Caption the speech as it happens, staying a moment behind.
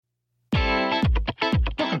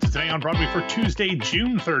today on Broadway for Tuesday,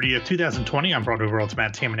 June 30th, 2020. I'm Broadway World's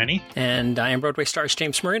Matt Tamanini. And I am Broadway Stars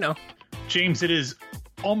James Marino. James, it is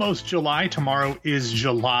almost July. Tomorrow is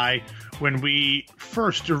July. When we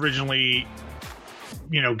first originally,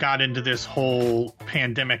 got into this whole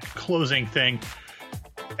pandemic closing thing,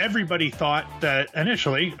 everybody thought that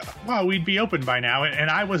initially, we'd be open by now. And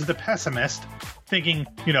I was the pessimist, thinking,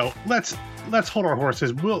 let's hold our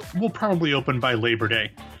horses. We'll probably open by Labor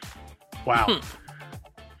Day. Wow.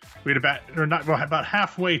 We're about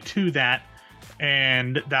halfway to that,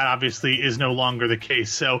 and that obviously is no longer the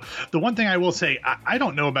case. So the one thing I will say, I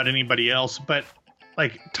don't know about anybody else, but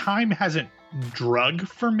time hasn't drug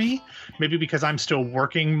for me, maybe because I'm still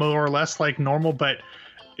working more or less like normal, but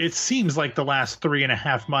it seems like the last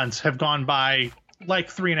 3.5 months have gone by like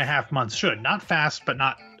 3.5 months should. Not fast, but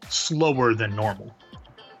not slower than normal.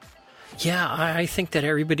 Yeah, I think that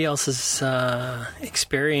everybody else's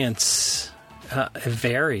experience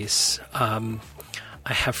varies. I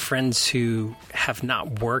have friends who have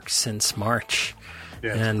not worked since March,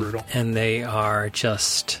 and they are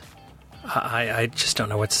just, I just don't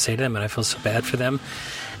know what to say to them, and I feel so bad for them.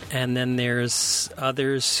 And then there's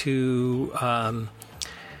others who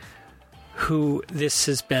this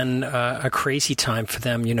has been a crazy time for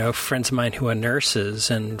them. Friends of mine who are nurses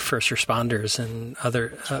and first responders and other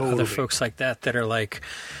folks like that are like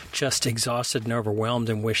just exhausted and overwhelmed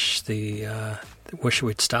and wish it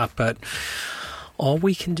would stop. But all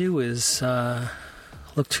we can do is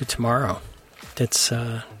look to tomorrow. It's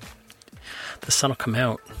the sun will come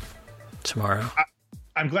out tomorrow.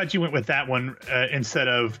 I'm glad you went with that one instead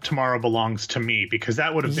of "Tomorrow Belongs to Me," because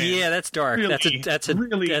that would have been that's dark. Really, that's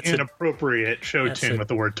a inappropriate show tune with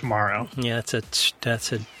the word "tomorrow." Yeah,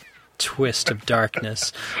 that's a twist of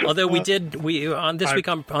darkness. Although on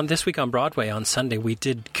this week on Broadway on Sunday we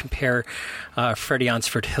did compare Freddie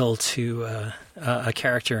Onsford Hill to a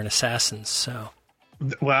character in Assassins. So.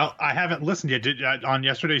 Well, I haven't listened yet. On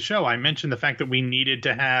yesterday's show, I mentioned the fact that you needed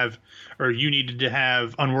to have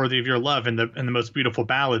 "Unworthy of Your Love" in the Most Beautiful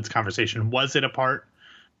Ballads conversation. Was it a part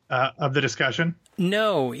of the discussion?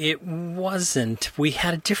 No, it wasn't. We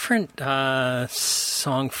had a different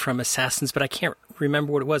song from Assassins, but I can't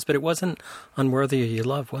remember what it was. But it wasn't "Unworthy of Your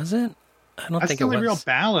Love," was it? I don't think it was. That's the only real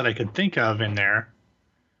ballad I could think of in there.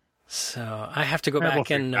 So I have to go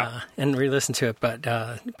back and re-listen to it,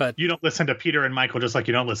 but you don't listen to Peter and Michael just like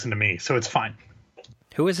you don't listen to me, so it's fine.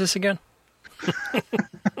 Who is this again?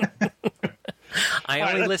 I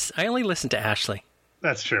only listen to Ashley.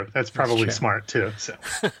 That's true. That's probably smart too. So.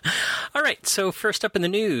 All right. So first up in the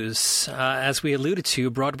news, as we alluded to,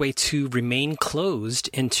 Broadway 2 remain closed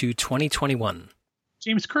into 2021.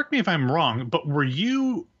 James, correct me if I'm wrong, but were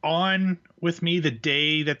you on with me the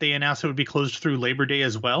day that they announced it would be closed through Labor Day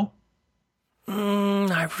as well?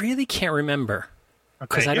 I really can't remember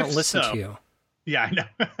because I don't listen to you. Yeah, I know.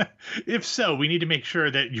 If so, we need to make sure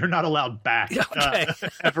that you're not allowed back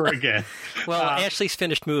ever again. Well, Ashley's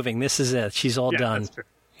finished moving. This is it. She's all done. That's true.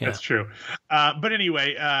 Yeah. That's true. But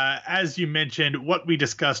anyway, as you mentioned, what we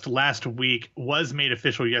discussed last week was made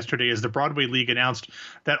official yesterday as the Broadway League announced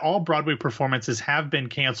that all Broadway performances have been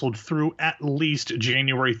canceled through at least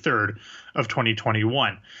January 3rd of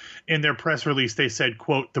 2021. In their press release, they said,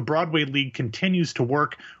 quote, "The Broadway League continues to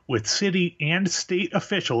work with city and state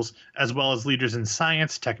officials, as well as leaders in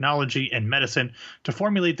science, technology, and medicine, to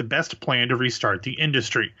formulate the best plan to restart the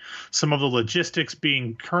industry. Some of the logistics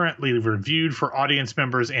being currently reviewed for audience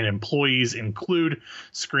members and employees include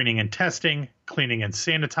screening and testing, cleaning and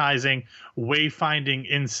sanitizing, wayfinding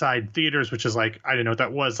inside theaters," which is like, I didn't know what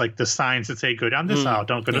that was, like the signs that say go down this aisle,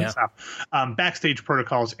 don't go down this aisle, backstage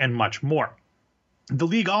protocols, and much more. The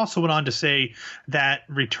league also went on to say that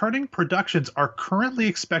returning productions are currently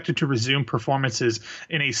expected to resume performances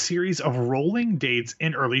in a series of rolling dates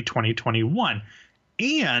in early 2021,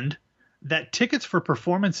 and that tickets for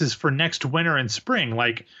performances for next winter and spring,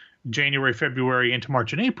 like January, February, into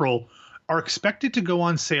March and April, are expected to go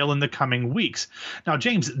on sale in the coming weeks. Now,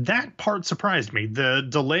 James, that part surprised me. The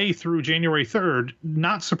delay through January 3rd,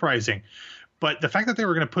 not surprising. But the fact that they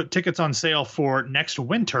were going to put tickets on sale for next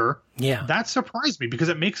winter, that surprised me because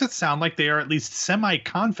it makes it sound like they are at least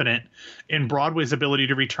semi-confident in Broadway's ability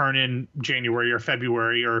to return in January or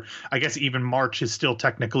February, or I guess even March is still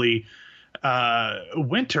technically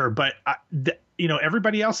winter. But,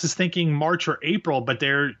 everybody else is thinking March or April, but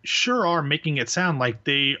they sure are making it sound like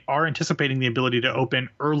they are anticipating the ability to open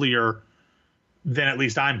earlier than at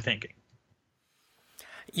least I'm thinking.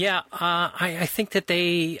 Yeah, I think that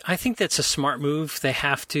I think that's a smart move. They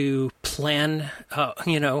have to plan,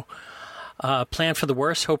 plan for the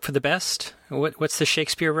worst, hope for the best. What's the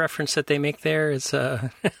Shakespeare reference that they make there? Is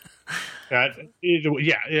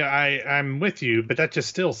I'm with you, but that just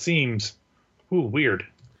still seems weird.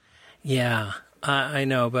 Yeah, I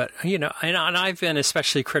know, but and I've been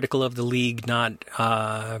especially critical of the league not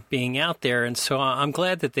being out there, and so I'm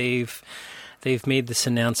glad that they've made this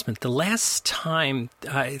announcement. The last time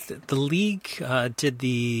the league did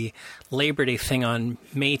the Labor Day thing on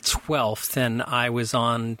May 12th, and I was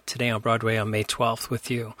on Today on Broadway on May 12th with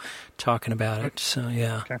you talking about it. So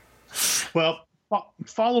yeah. Okay. Well,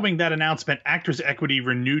 following that announcement, Actors Equity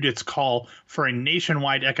renewed its call for a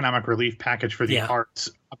nationwide economic relief package for the arts.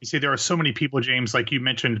 Obviously, there are so many people, James, like you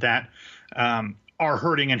mentioned, that are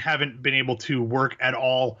hurting and haven't been able to work at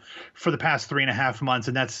all for the past 3.5 months.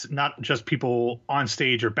 And that's not just people on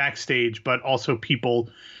stage or backstage, but also people,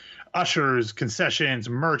 ushers, concessions,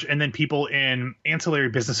 merch, and then people in ancillary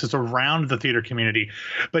businesses around the theater community.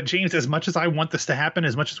 But James, as much as I want this to happen,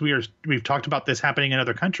 as much as we've talked about this happening in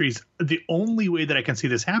other countries, the only way that I can see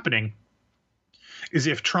this happening is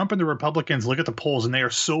if Trump and the Republicans look at the polls and they are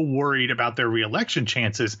so worried about their reelection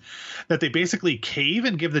chances that they basically cave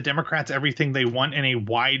and give the Democrats everything they want in a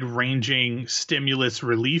wide-ranging stimulus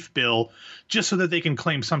relief bill just so that they can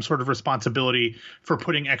claim some sort of responsibility for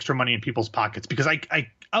putting extra money in people's pockets. Because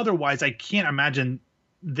otherwise I can't imagine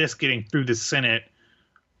this getting through the Senate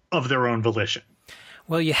of their own volition.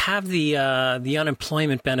 Well, you have the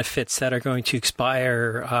unemployment benefits that are going to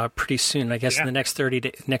expire pretty soon. I guess in the next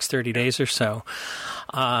 30 days or so.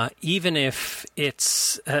 Even if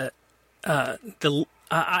it's I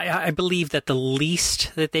believe that the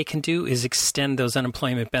least that they can do is extend those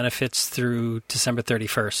unemployment benefits through December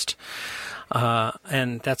 31st.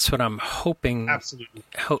 And that's what I'm hoping. Absolutely.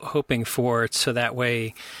 Hoping for, so that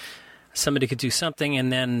way somebody could do something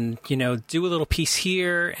and then, do a little piece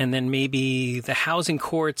here, and then maybe the housing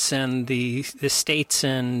courts and the states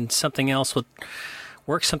and something else will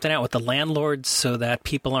work something out with the landlords so that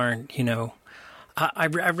people aren't, I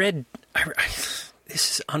read, this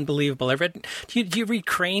is unbelievable. Do you read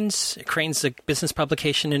Crain's, the business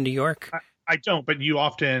publication in New York? I don't, but you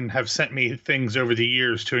often have sent me things over the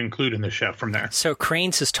years to include in the show from there. So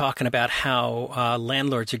Crain's is talking about how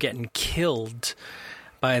landlords are getting killed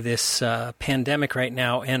by this pandemic right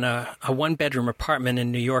now, and a one-bedroom apartment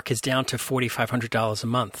in New York is down to $4,500 a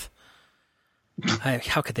month.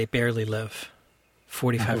 How could they barely live?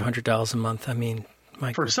 $4,500 a month. I mean,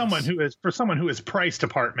 for someone who has priced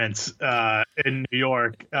apartments in New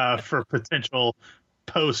York for potential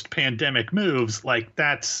post-pandemic moves, like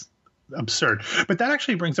that's absurd. But that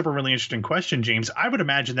actually brings up a really interesting question, James. I would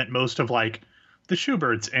imagine that most of like the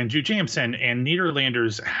Schuberts and Drew Jameson and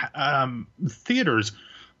Nederlander's theaters,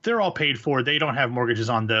 they're all paid for. They don't have mortgages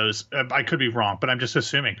on those. I could be wrong, but I'm just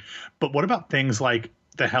assuming. But what about things like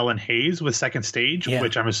the Helen Hayes with Second Stage,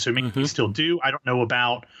 which I'm assuming we still do? I don't know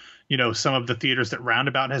about, some of the theaters that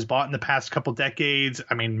Roundabout has bought in the past couple decades.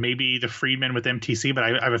 I mean, maybe the Friedman with MTC, but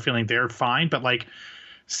I have a feeling they're fine. But like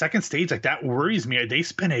Second Stage, like that worries me. They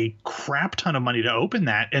spent a crap ton of money to open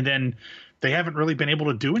that, and then they haven't really been able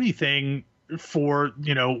to do anything for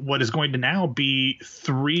what is going to now be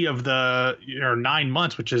 3 of the 9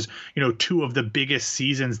 months, which is 2 of the biggest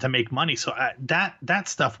seasons to make money. So that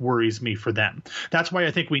stuff worries me for them. That's why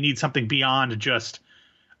I think we need something beyond just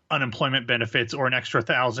unemployment benefits or an extra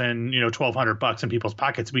 $1,000, $1,200 in people's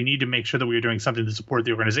pockets. We need to make sure that we are doing something to support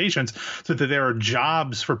the organizations so that there are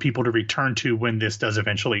jobs for people to return to when this does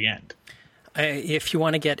eventually end. If you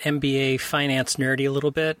want to get MBA finance nerdy a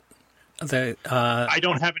little bit, I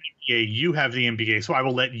don't have an MBA. You have the MBA, so I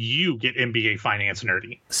will let you get MBA finance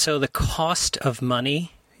nerdy. So the cost of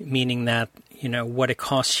money, meaning that what it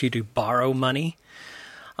costs you to borrow money,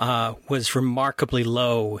 was remarkably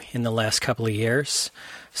low in the last couple of years.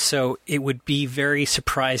 So it would be very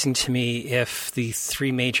surprising to me if the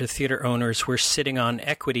 3 major theater owners were sitting on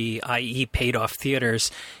equity, i.e. paid off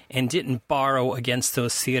theaters, and didn't borrow against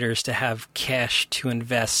those theaters to have cash to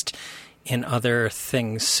invest in other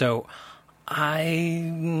things. So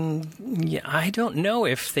I don't know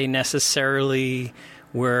if they necessarily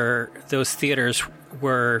those theaters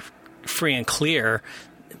were free and clear,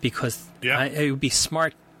 because it would be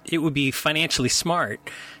smart. It would be financially smart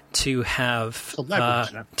to have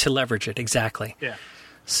to leverage it. Exactly. Yeah.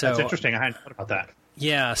 So that's interesting. I hadn't thought about that.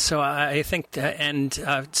 Yeah. So I think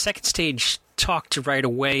Second Stage talked right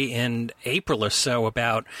away in April or so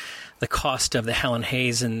about the cost of the Helen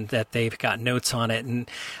Hayes and that they've got notes on it.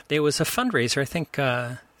 And there was a fundraiser. I think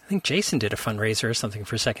Jason did a fundraiser or something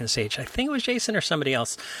for Second Stage. I think it was Jason or somebody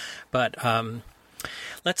else. But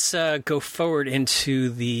let's go forward into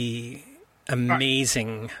the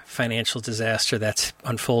amazing financial disaster that's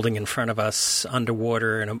unfolding in front of us,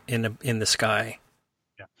 underwater and in the sky.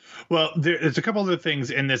 Yeah. Well, there's a couple other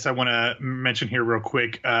things in this I want to mention here real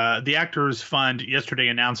quick. The Actors Fund yesterday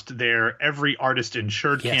announced their Every Artist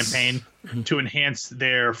Insured campaign to enhance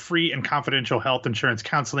their free and confidential health insurance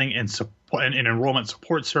counseling and support and enrollment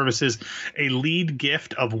support services. A lead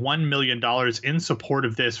gift of $1 million in support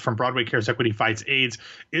of this from Broadway Cares Equity Fights AIDS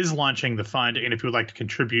is launching the fund. And if you would like to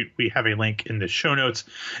contribute, we have a link in the show notes.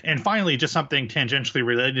 And finally, just something tangentially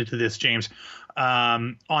related to this, James.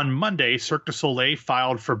 On Monday, Cirque du Soleil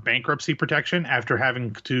filed for bankruptcy protection after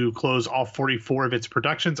having to close all 44 of its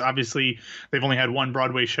productions. Obviously, they've only had one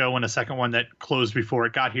Broadway show and a second one that closed before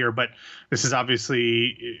it got here, but this is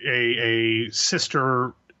obviously a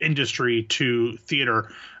sister industry to theater.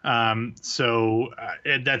 So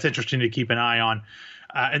that's interesting to keep an eye on.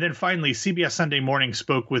 And then finally, CBS Sunday Morning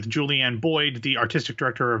spoke with Julianne Boyd, the artistic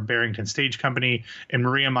director of Barrington Stage Company, and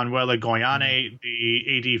Maria Manuela Goyane,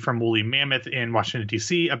 the AD from Woolly Mammoth in Washington,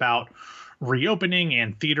 D.C., about reopening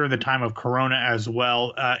and theater in the time of Corona as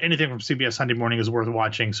well. Anything from CBS Sunday Morning is worth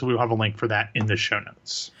watching, so we'll have a link for that in the show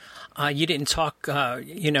notes. You didn't talk,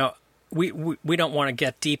 we don't want to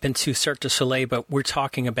get deep into Cirque du Soleil, but we're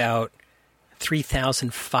talking about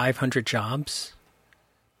 3,500 jobs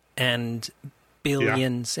and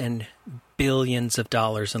billions and billions of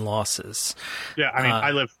dollars in losses. Yeah, I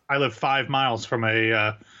mean, I live 5 miles from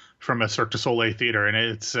a Cirque du Soleil theater, and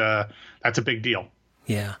it's that's a big deal.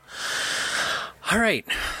 Yeah. All right.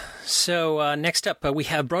 So next up, we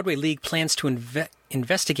have Broadway League plans to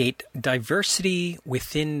investigate diversity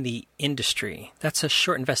within the industry. That's a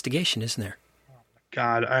short investigation, isn't there?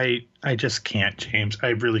 God, I just can't, James. I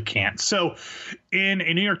really can't. So in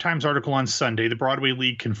a New York Times article on Sunday, the Broadway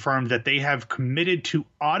League confirmed that they have committed to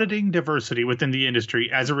auditing diversity within the industry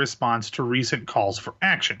as a response to recent calls for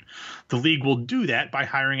action. The league will do that by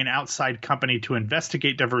hiring an outside company to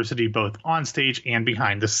investigate diversity both on stage and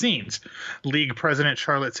behind the scenes. League President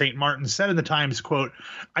Charlotte St. Martin said in the Times, quote,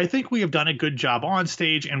 "I think we have done a good job on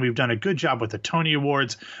stage and we've done a good job with the Tony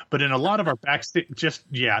Awards, but in a lot of our backstage,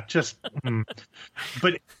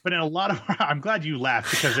 But in a lot of, I'm glad you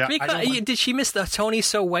laughed because did she miss the Tony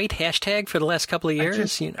So White hashtag for the last couple of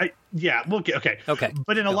years? Yeah, we'll get okay.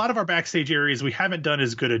 But in a lot of our backstage areas, we haven't done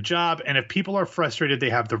as good a job, and if people are frustrated, they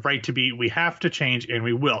have the right to be. We have to change, and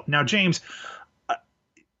we will. Now, James,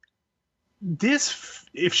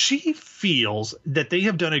 if she feels that they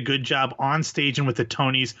have done a good job on stage and with the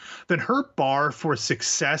Tonys, then her bar for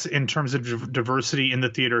success in terms of diversity in the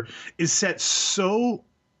theater is set so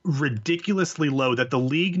ridiculously low that the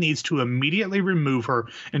league needs to immediately remove her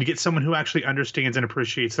and get someone who actually understands and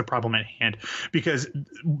appreciates the problem at hand, because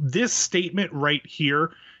this statement right here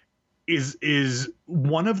is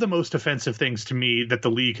one of the most offensive things to me that the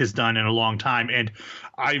league has done in a long time. And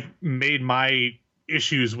I've made my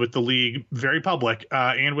issues with the league very public,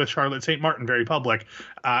 and with Charlotte St. Martin very public,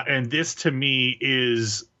 and this to me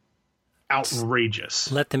is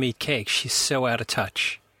outrageous. Let them eat cake. She's so out of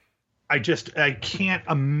touch. I can't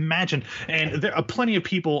imagine. And there are plenty of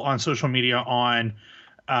people on social media on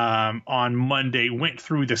Monday went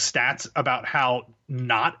through the stats about how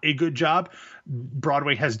not a good job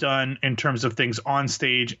Broadway has done in terms of things on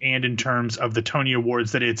stage and in terms of the Tony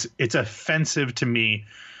Awards, that it's offensive to me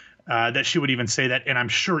that she would even say that. And I'm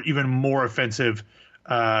sure even more offensive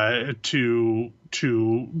to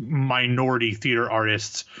minority theater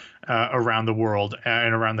artists around the world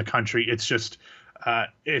and around the country. It's just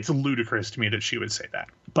it's ludicrous to me that she would say that.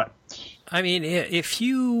 But I mean, if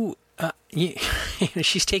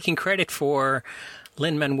she's taking credit for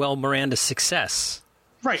Lin-Manuel Miranda's success,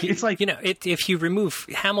 right? It's like, if you remove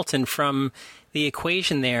Hamilton from the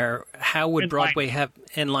equation there, how would Broadway have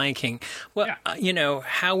in Lion King? Well, yeah.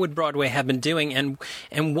 How would Broadway have been doing,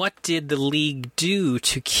 and what did the league do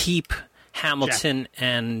to keep Hamilton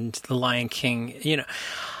and the Lion King?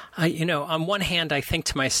 On one hand, I think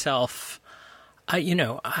to myself,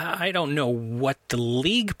 I don't know what the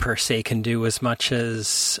league per se can do as much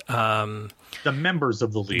as the members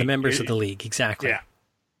of the league. The members of the league, exactly. Yeah.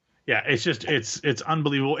 Yeah, it's just it's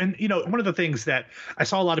unbelievable. And one of the things that I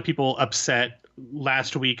saw a lot of people upset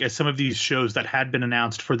last week as some of these shows that had been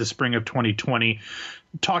announced for the spring of 2020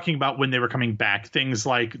 talking about when they were coming back, things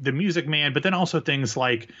like The Music Man, but then also things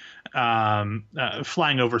like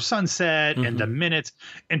Flying Over Sunset and The Minutes.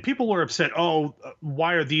 And people were upset,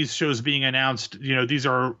 why are these shows being announced? These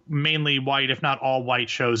are mainly white, if not all white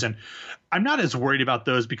shows. And I'm not as worried about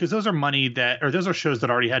those because those are those are shows that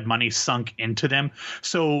already had money sunk into them.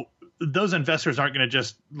 So those investors aren't going to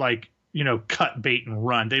just cut bait and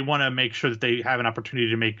run. They want to make sure that they have an opportunity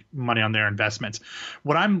to make money on their investments.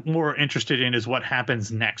 What I'm more interested in is what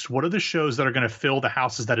happens next. What are the shows that are going to fill the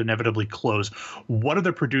houses that inevitably close? What are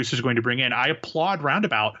the producers going to bring in? I applaud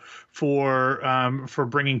Roundabout for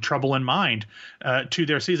bringing Trouble in Mind to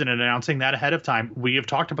their season and announcing that ahead of time. We have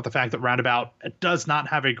talked about the fact that Roundabout does not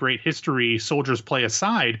have a great history, Soldiers Play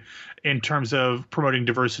aside, in terms of promoting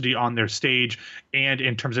diversity on their stage and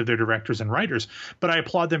in terms of their directors and writers. But I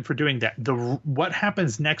applaud them for doing that. What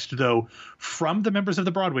happens next, though, from the members of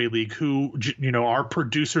the Broadway League who, are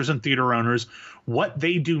producers and theater owners, what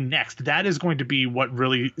they do next, that is going to be what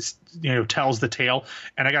really, tells the tale.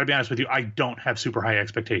 And I got to be honest with you, I don't have super high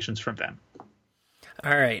expectations from them.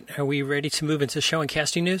 All right. Are we ready to move into show and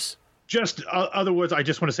casting news? Just other words, I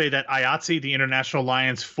just want to say that IATSE, the International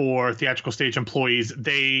Alliance for Theatrical Stage Employees,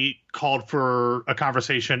 they called for a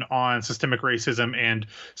conversation on systemic racism and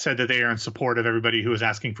said that they are in support of everybody who is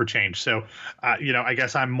asking for change. So, I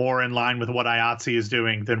guess I'm more in line with what IATSE is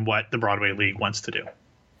doing than what the Broadway League wants to do.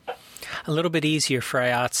 A little bit easier for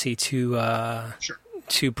IATSE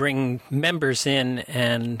to bring members in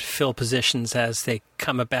and fill positions as they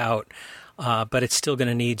come about. But it's still going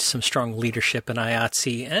to need some strong leadership in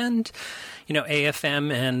IATSE and,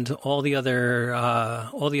 AFM and all the other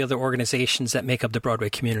organizations that make up the Broadway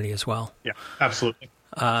community as well. Yeah, absolutely.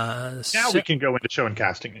 Now we can go into show and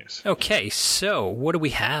casting news. Okay, so what do we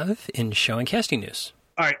have in show and casting news?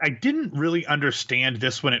 All right, I didn't really understand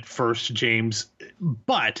this one at first, James,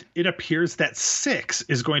 but it appears that Six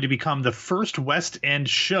is going to become the first West End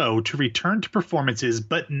show to return to performances,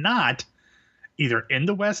 but not either in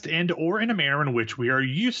the West End or in a manner in which we are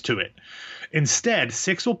used to it. Instead,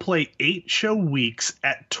 Six will play 8 show weeks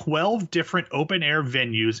at 12 different open-air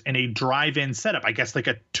venues in a drive-in setup, I guess like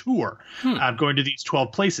a tour, going to these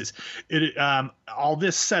 12 places. All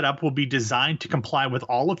this setup will be designed to comply with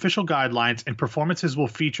all official guidelines, and performances will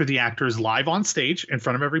feature the actors live on stage in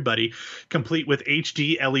front of everybody, complete with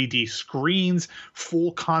HD LED screens,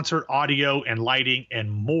 full concert audio and lighting,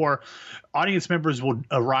 and more. Audience members will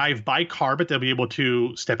arrive by car, but they'll be able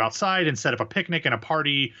to step outside and set up a picnic and a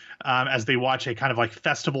party as they watch a kind of like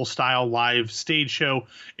festival-style live stage show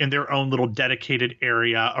in their own little dedicated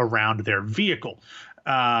area around their vehicle.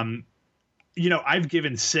 I've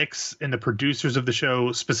given Six and the producers of the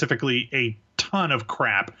show specifically a ton of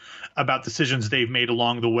crap about decisions they've made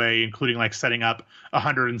along the way, including like setting up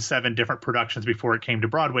 107 different productions before it came to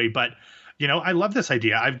Broadway. But I love this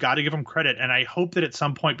idea. I've got to give them credit. And I hope that at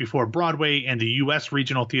some point before Broadway and the U.S.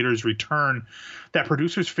 regional theaters return, that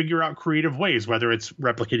producers figure out creative ways, whether it's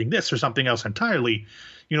replicating this or something else entirely,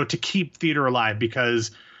 to keep theater alive, because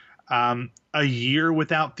a year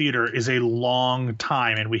without theater is a long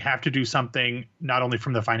time. And we have to do something not only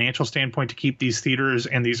from the financial standpoint to keep these theaters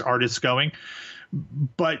and these artists going,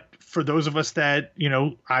 but for those of us that,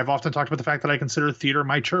 I've often talked about the fact that I consider theater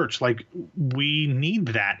my church. Like, we need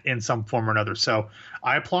that in some form or another. So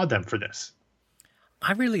I applaud them for this.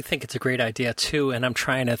 I really think it's a great idea, too. And I'm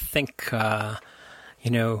trying to think,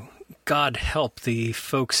 God help the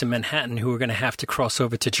folks in Manhattan who are going to have to cross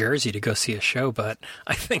over to Jersey to go see a show. But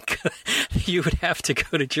I think you would have to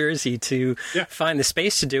go to Jersey to find the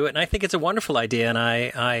space to do it. And I think it's a wonderful idea. And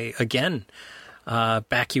I again,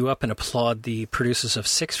 back you up and applaud the producers of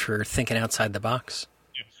Six for thinking outside the box.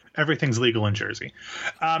 Everything's legal in Jersey.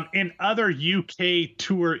 In other UK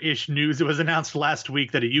tour-ish news, it was announced last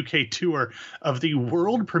week that a UK tour of the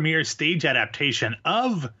world premiere stage adaptation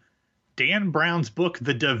of Dan Brown's book,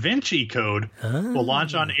 The Da Vinci Code, will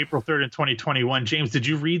launch on April 3rd in 2021. James, did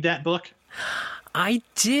you read that book? I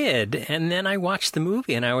did, and then I watched the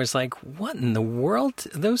movie, and I was like, what in the world?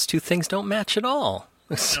 Those two things don't match at all.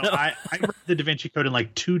 So. No, I read The Da Vinci Code in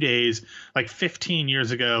like 2 days, like 15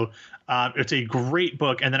 years ago. It's a great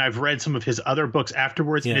book, and then I've read some of his other books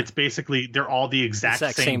afterwards, and it's basically, they're all the exact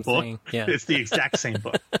same book. Thing. Yeah. It's the exact same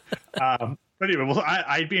book. But anyway, well,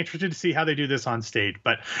 I'd be interested to see how they do this on stage.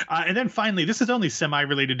 But and then finally, this is only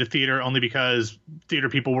semi-related to theater, only because theater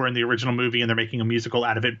people were in the original movie and they're making a musical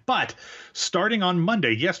out of it. But starting on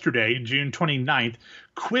Monday, yesterday, June 29th,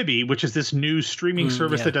 Quibi, which is this new streaming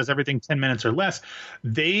service that does everything 10 minutes or less,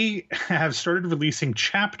 they have started releasing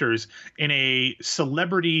chapters in a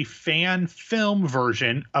celebrity fan film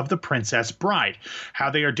version of The Princess Bride.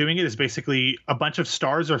 How they are doing it is basically a bunch of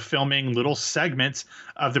stars are filming little segments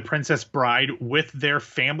of The Princess Bride with their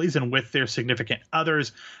families and with their significant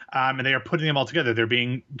others, and they are putting them all together. They're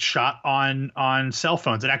being shot on cell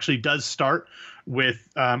phones. It actually does start with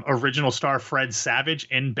original star Fred Savage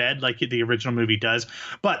in bed like the original movie does.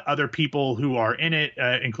 But other people who are in it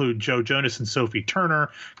include Joe Jonas and Sophie Turner,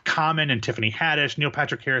 Common and Tiffany Haddish, Neil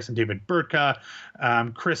Patrick Harris and David Burtka,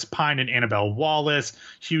 Chris Pine and Annabelle Wallace,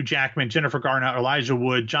 Hugh Jackman, Jennifer Garner, Elijah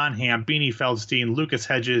Wood, John Hamm, Beanie Feldstein, Lucas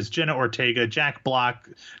Hedges, Jenna Ortega, Jack Black,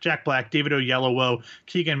 David Oyelowo,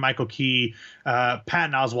 Keegan Michael Key,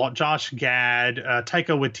 Patton Oswalt, Josh Gad,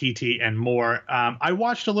 Taika Waititi, and more. I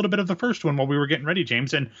watched a little bit of the first one while we were getting ready,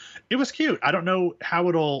 James, and it was cute. I don't know how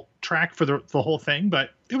it'll track for the whole thing,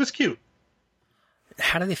 but it was cute.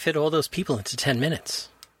 How do they fit all those people into 10 minutes?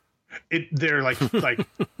 They're like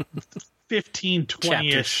 15,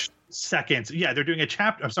 20-ish seconds. Yeah, they're doing a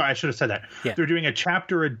chapter. I'm sorry, I should have said that. Yeah. They're doing a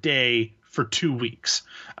chapter a day for 2 weeks.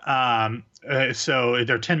 So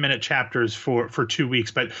they're 10-minute chapters for 2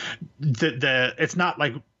 weeks, but it's not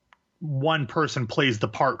like one person plays the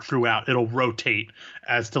part throughout. It'll rotate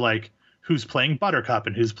as to like who's playing Buttercup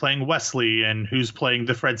and who's playing Wesley and who's playing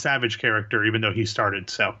the Fred Savage character, even though he started.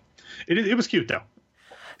 So it was cute though.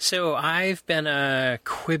 So I've been a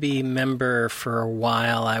Quibi member for a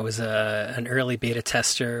while. I was an early beta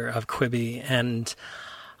tester of Quibi, and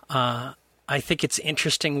I think it's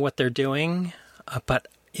interesting what they're doing, but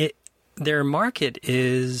their market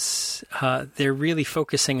is they're really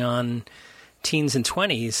focusing on teens and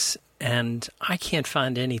 20s, and I can't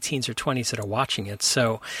find any teens or 20s that are watching it.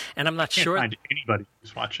 So, and I'm not sure. Find anybody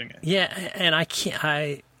who's watching it. Yeah, and I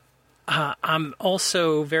can't. I'm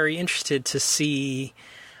also very interested to see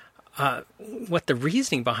what the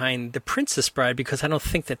reasoning behind The Princess Bride, because I don't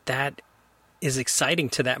think that is exciting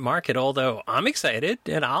to that market, although I'm excited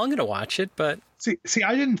and I'm going to watch it. But see,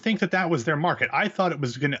 I didn't think that was their market. I thought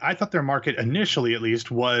their market initially, at least,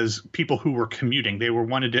 was people who were commuting. They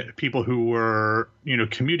wanted people who were,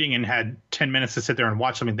 commuting and had 10 minutes to sit there and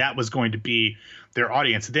watch something. That was going to be their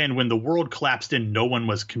audience. Then when the world collapsed and no one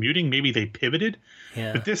was commuting, maybe they pivoted.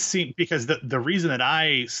 Yeah. But this seemed, because the reason that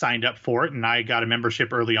I signed up for it and I got a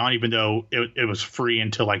membership early on, even though it was free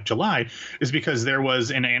until like July, is because there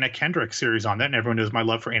was an Anna Kendrick series on that. And everyone knows my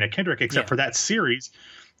love for Anna Kendrick, except for that series.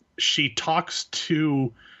 She talks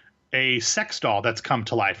to a sex doll that's come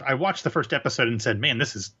to life. I watched the first episode and said, man,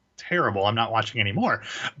 this is terrible. I'm not watching anymore.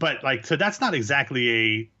 But so that's not exactly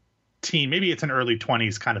a teen. Maybe it's an early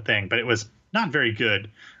 20s kind of thing, but it was not very good.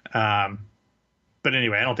 But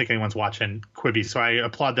anyway, I don't think anyone's watching Quibi, so I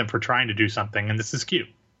applaud them for trying to do something, and this is cute.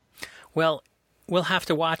 Well, we'll have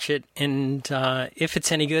to watch it, and if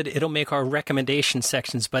it's any good, it'll make our recommendation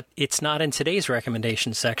sections, but it's not in today's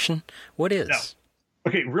recommendation section. What is? No.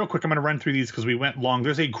 Okay, real quick, I'm going to run through these because we went long.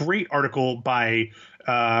 There's a great article by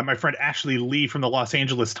my friend Ashley Lee from the Los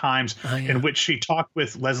Angeles Times, in which she talked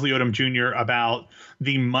with Leslie Odom Jr. about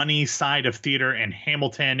the money side of theater and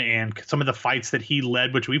Hamilton and some of the fights that he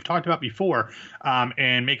led, which we've talked about before,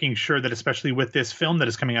 and making sure that, especially with this film that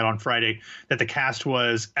is coming out on Friday, that the cast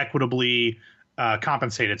was equitably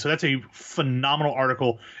compensated. So that's a phenomenal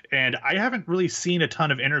article. And I haven't really seen a ton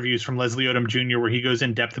of interviews from Leslie Odom Jr. where he goes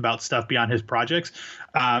in depth about stuff beyond his projects.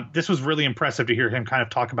 This was really impressive to hear him kind of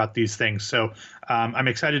talk about these things. So I'm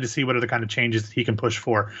excited to see what other kind of changes that he can push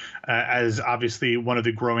for as obviously one of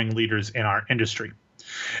the growing leaders in our industry.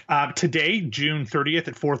 Today, June 30th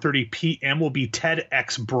at 4:30 p.m. will be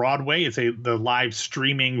TEDx Broadway. It's the live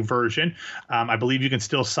streaming version. I believe you can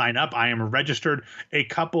still sign up. I am registered. A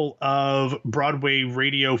couple of Broadway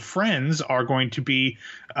radio friends are going to be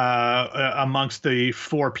amongst the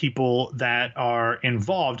 4 people that are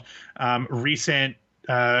involved. Recent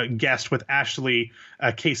guest with Ashley,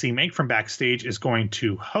 Casey Mank from Backstage, is going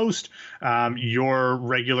to host. Your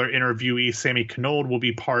regular interviewee, Sammy Knold, will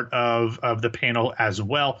be part of the panel as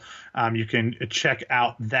well. You can check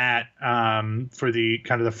out that for the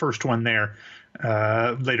kind of the first one there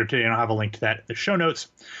later today, and I'll have a link to that in the show notes.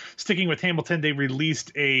 Sticking with Hamilton, they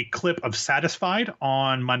released a clip of Satisfied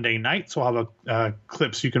on Monday night, so I'll have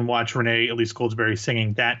clips you can watch Renee Elise Goldsberry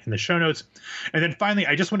singing that in the show notes. And then finally,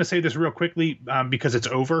 I just want to say this real quickly because it's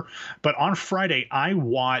over, but on Friday I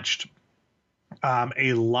watched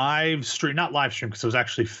a live stream, not live stream because it was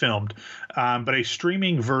actually filmed, but a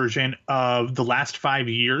streaming version of The Last 5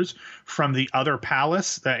 Years from the Other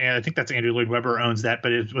Palace. And I think that's Andrew Lloyd Webber owns that,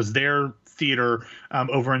 but it was their theater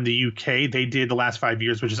over in the UK. They did The Last 5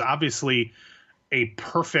 Years, which is obviously a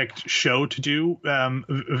perfect show to do,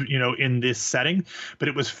 in this setting. But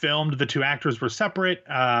it was filmed. The 2 actors were separate.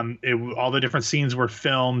 All the different scenes were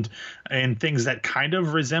filmed in things that kind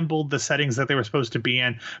of resembled the settings that they were supposed to be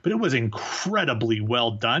in. But it was incredibly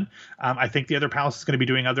well done. I think the Other Palace is going to be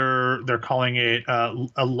doing they're calling it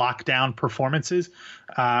a lockdown performances.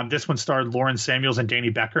 This one starred Lauren Samuels and Danny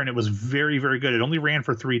Becker, and it was very, very good. It only ran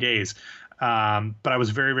for 3 days. But I was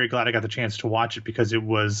very, very glad I got the chance to watch it because it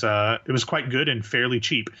was quite good and fairly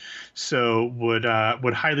cheap. So would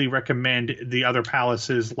highly recommend the other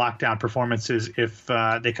Palaces lockdown performances if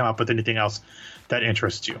they come up with anything else that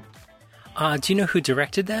interests you. Do you know who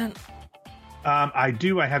directed that? I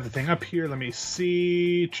do. I have the thing up here. Let me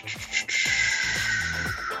see.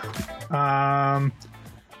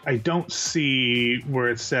 I don't see where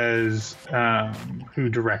it says who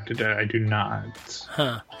directed it. I do not.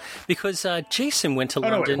 Huh. Because Jason went to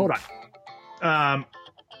London. No, wait, hold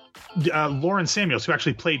on. Lauren Samuels, who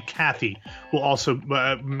actually played Kathy, will also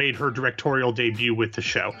made her directorial debut with the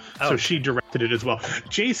show. Oh. So she directed it as well.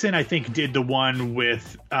 Jason, I think, did the one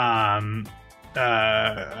with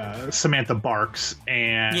Samantha Barks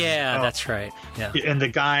and that's right. Yeah, and the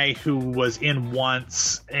guy who was in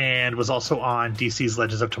Once and was also on DC's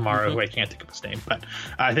Legends of Tomorrow, who I can't think of his name, but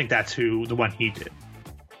I think that's the one he did.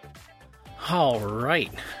 All right,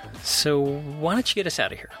 so why don't you get us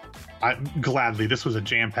out of here? Gladly. This was a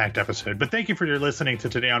jam-packed episode, but thank you for your listening to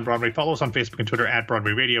Today on Broadway. Follow us on Facebook and Twitter at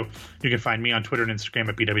Broadway Radio. You can find me on Twitter and Instagram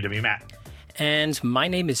at BWWMatt. And my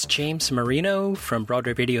name is James Marino from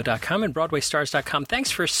BroadwayRadio.com and BroadwayStars.com.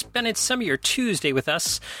 Thanks for spending some of your Tuesday with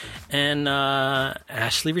us. And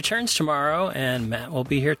Ashley returns tomorrow, and Matt will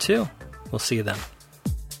be here too. We'll see you then.